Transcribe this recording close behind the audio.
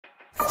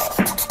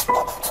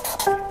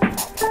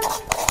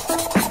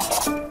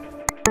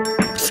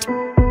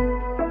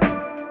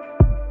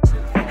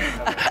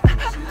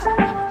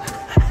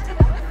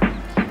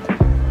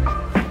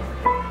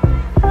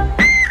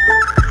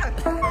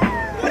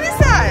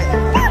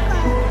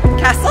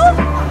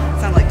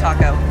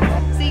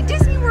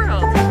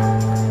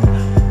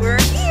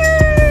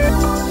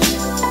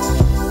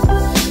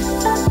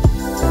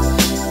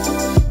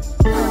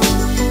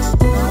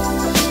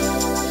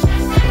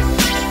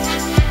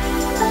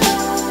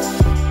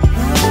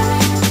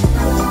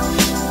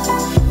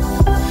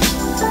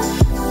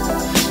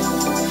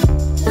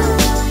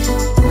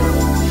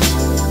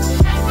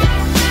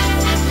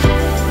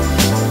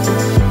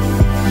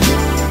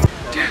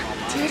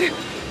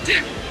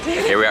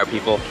our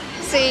people?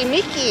 Say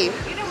Mickey.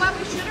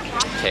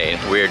 Okay,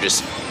 we're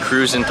just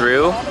cruising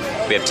through.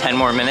 We have 10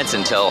 more minutes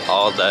until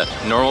all the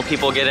normal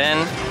people get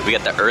in. We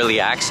got the early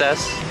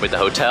access with the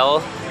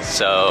hotel,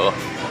 so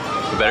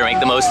we better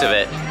make the most of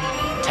it.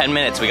 10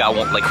 minutes, we got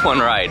like one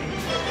ride.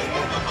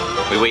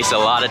 We wasted a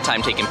lot of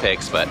time taking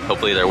pics, but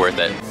hopefully they're worth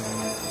it.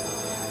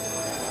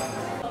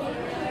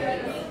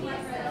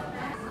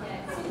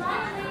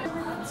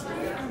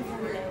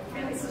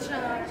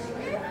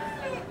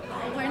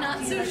 We're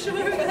not so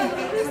sure about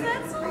who's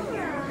that song.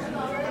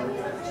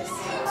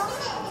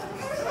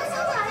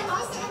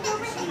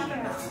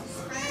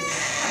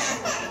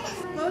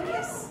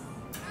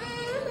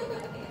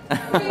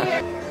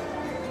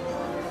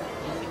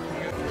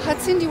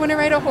 Hudson, do you want to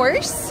ride a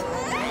horse?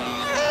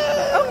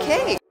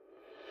 Okay.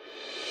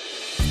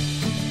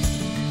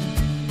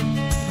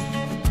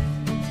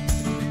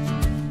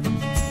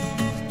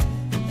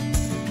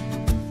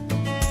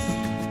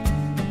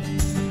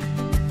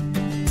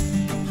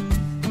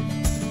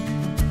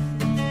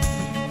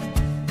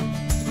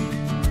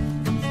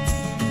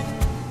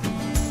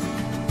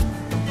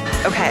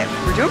 Okay,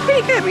 we're doing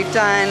pretty good. We've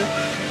done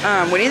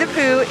Winnie the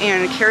Pooh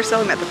and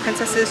Carousel. We met the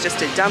princesses, just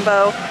did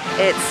Dumbo.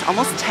 It's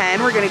almost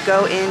 10. We're gonna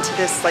go into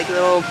this like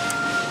little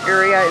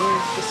area in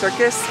the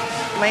circus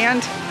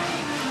land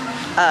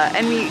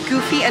and meet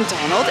Goofy and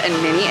Donald and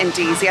Minnie and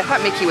Daisy. I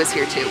thought Mickey was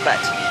here too, but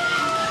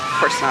of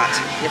course not.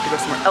 You have to go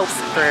somewhere else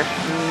for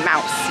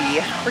Mousy.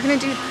 We're gonna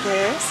do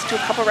this, do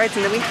a couple rides,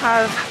 and then we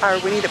have our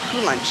Winnie the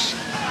Pooh lunch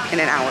in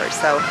an hour.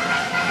 So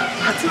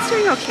Hudson's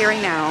doing okay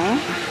right now.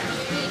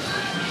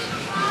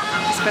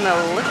 He's been a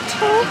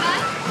little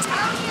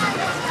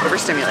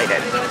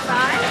overstimulated.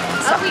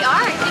 So, we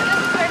are.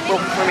 I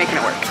think we're making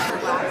it work.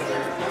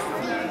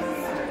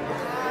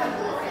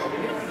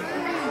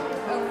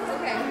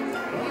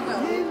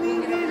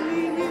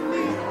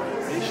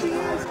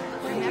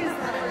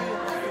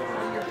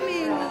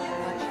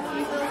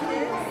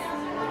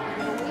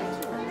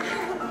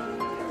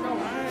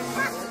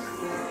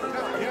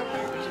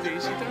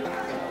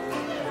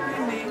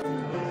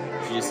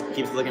 She just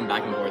keeps looking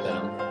back and forth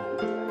at him.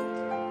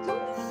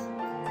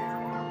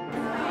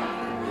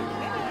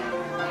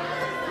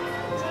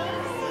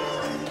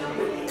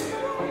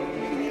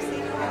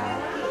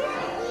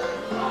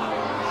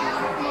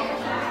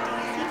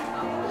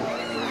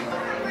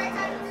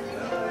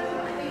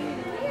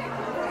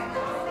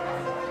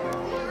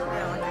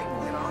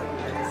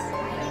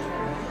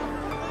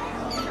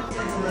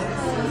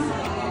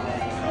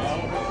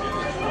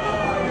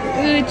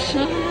 Good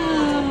job.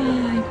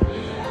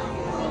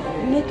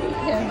 Look at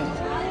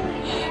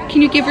him. Can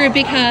you give her a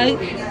big hug?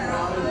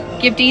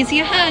 Give Daisy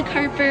a hug,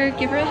 Harper.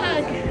 Give her a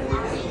hug.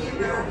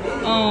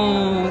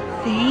 Oh,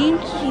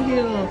 thank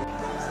you.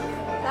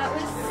 that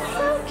was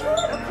so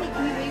cute. Okay,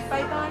 can you wave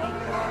bye-bye?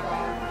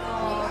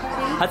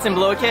 Oh, Hudson,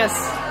 blow a kiss.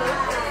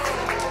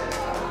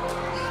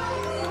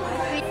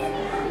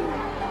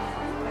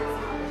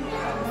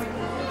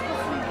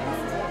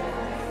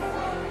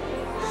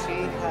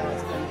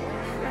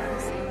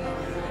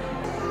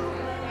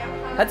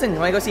 Hudson, you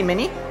wanna go see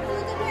Minnie?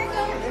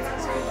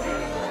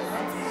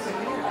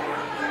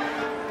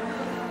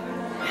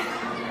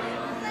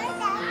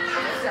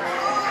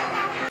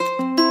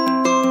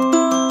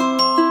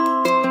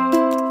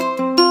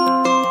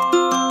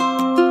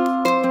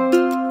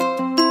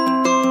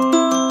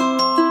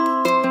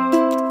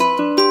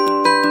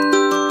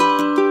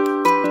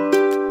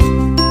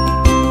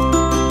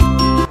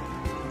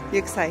 You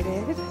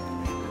excited?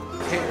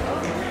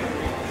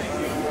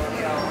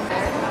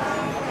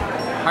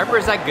 Harper,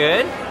 is that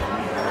good?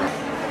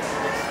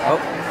 Oh,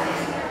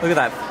 look at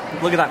that.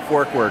 Look at that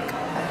fork work.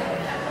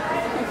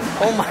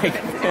 Oh my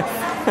goodness.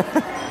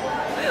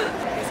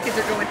 These kids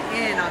are going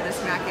in on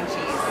this mac and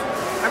cheese.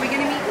 Are we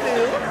gonna meet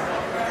Pooh?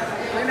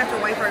 We're gonna have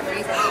to wipe our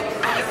face.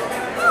 Guys,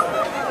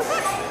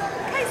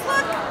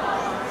 look!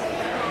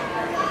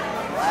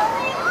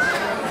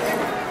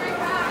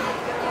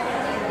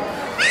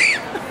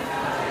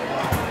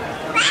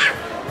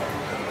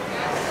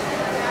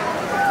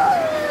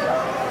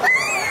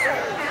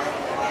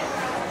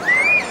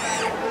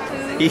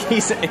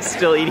 He's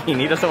still eating.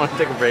 He doesn't want to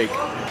take a break.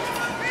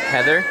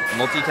 Heather,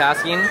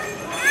 multitasking,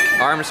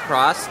 arms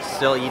crossed,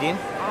 still eating.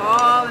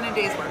 All in a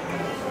day's work.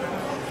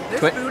 This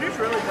food is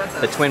really good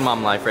though. The twin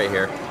mom life right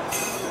here.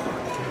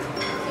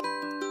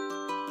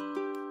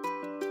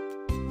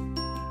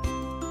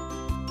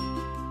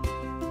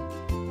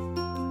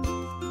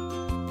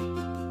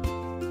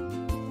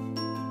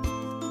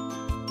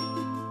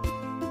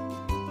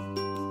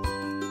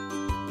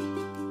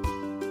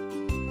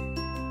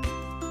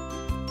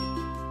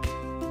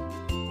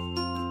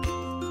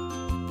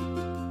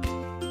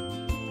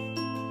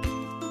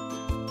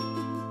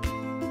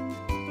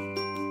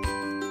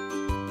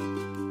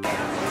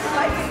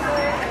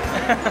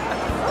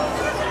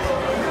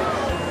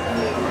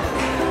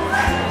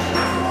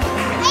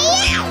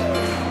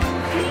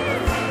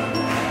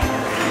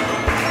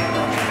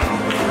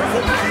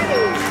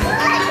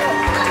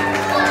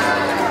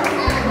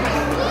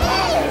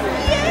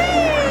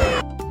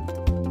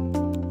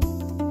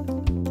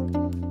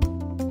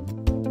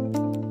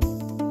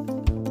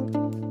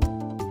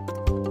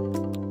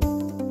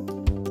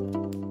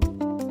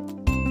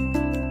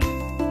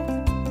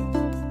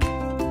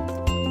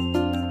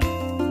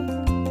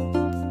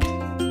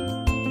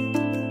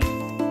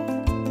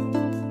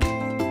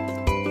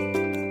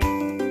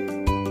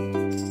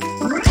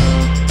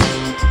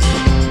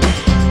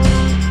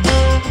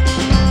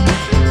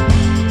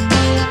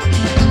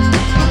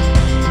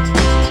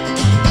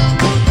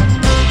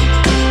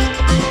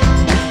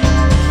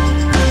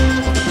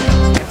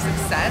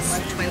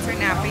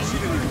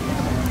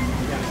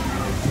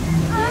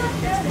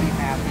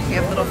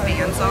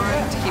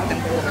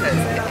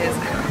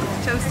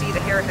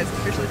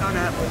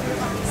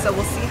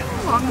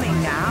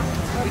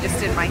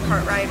 my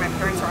cart ride. My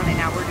parents were on it.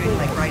 Now we're doing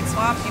like ride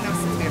swaps, you know,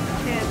 since we have the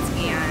kids,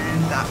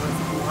 and that was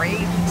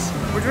great.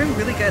 We're doing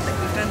really good. Like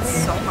we've done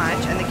so much,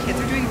 and the kids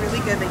are doing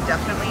really good. They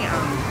definitely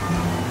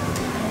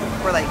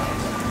were like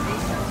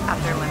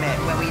at their limit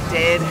when we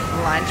did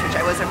lunch, which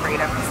I was afraid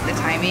of because of the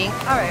timing.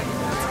 All right,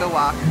 let's go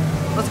walk.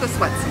 Let's go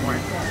sweat some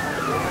more.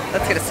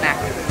 Let's get a snack.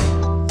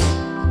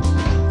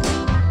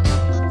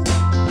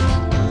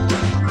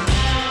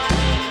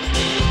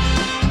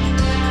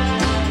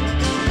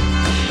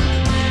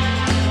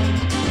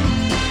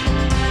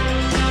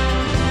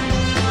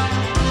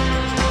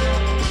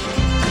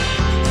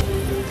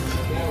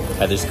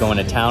 Heather's going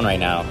to town right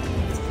now.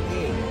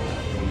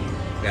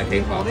 Can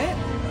you hold it?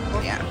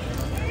 Yeah.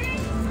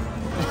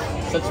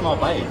 Such small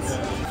bites.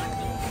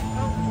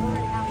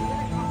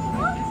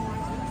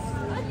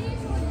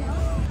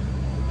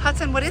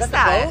 Hudson, what is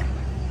that?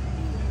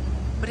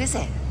 What is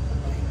it?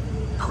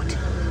 Boat.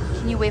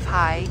 Can you wave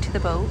hi to the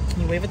boat?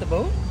 Can you wave at the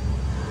boat?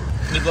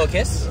 Can you blow a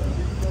kiss?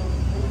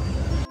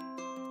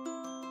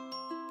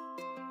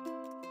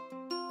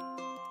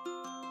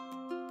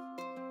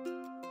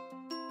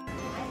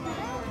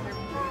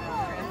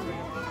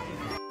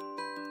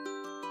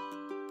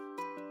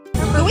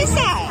 Who is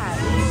that?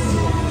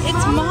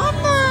 It's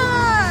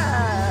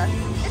Mama!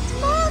 It's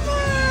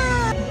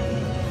Mama!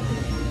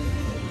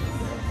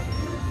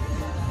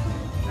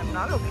 I'm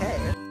not okay.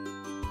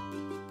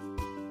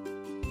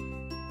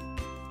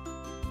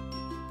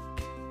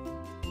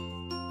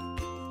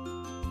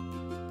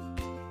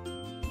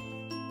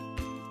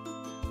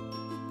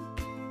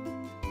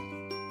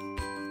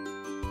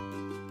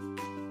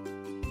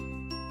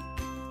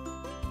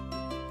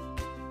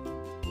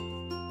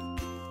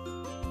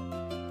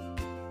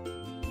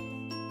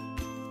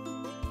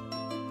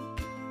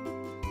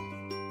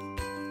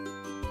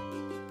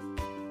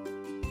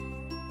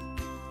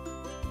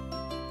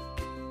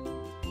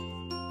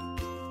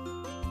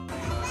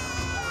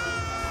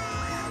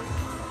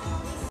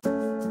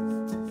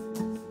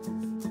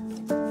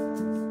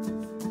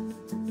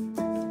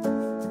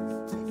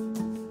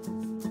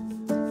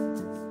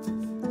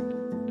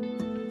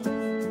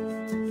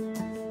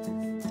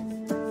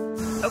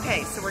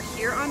 Okay, so we're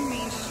here on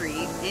Main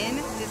Street in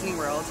Disney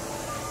World,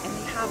 and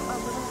they have a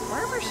little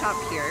barber shop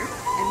here,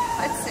 and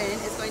Hudson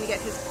is going to get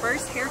his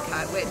first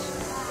haircut, which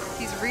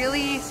he's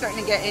really starting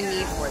to get in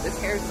need for. This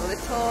hair is a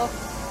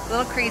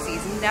little crazy.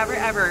 He's never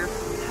ever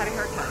had a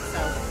haircut, so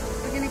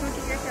we're gonna go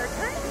get your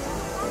haircut.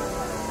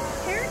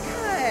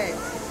 Haircut!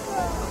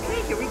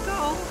 Okay, here we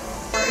go.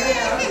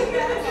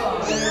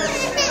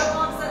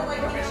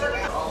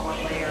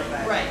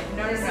 Right.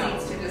 No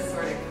needs to just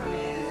sort of come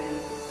in and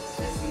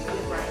just be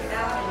right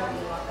out on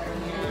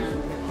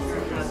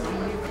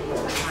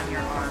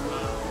your arm.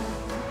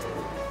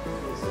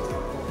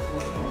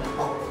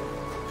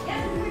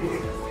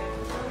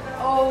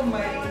 Oh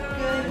my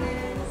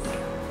goodness.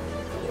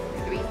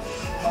 We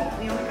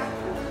only got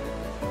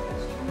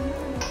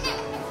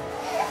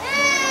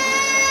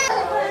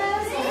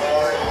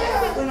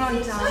one on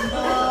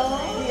Dumbo.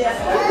 Yeah.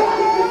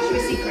 Should we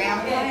see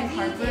Grandpa and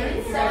Harper?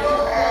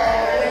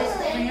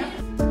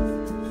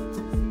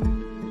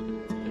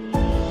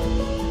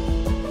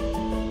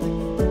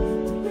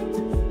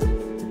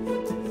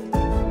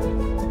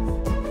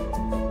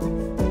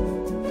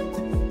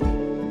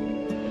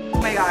 Oh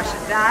my gosh,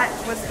 that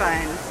was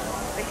fun.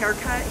 The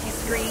haircut, he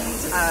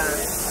screamed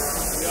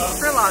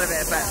for a lot of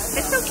it, but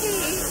it's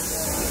okay.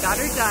 We got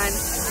her done.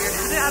 We're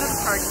headed out of the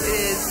park. It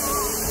is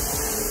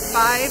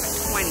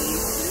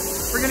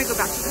 5:20. We're gonna go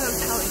back to the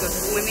hotel and go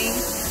swimming.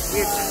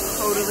 We're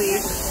totally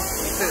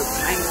pooped.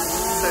 I'm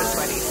so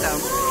sweaty. So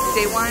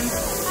day one,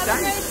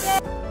 done.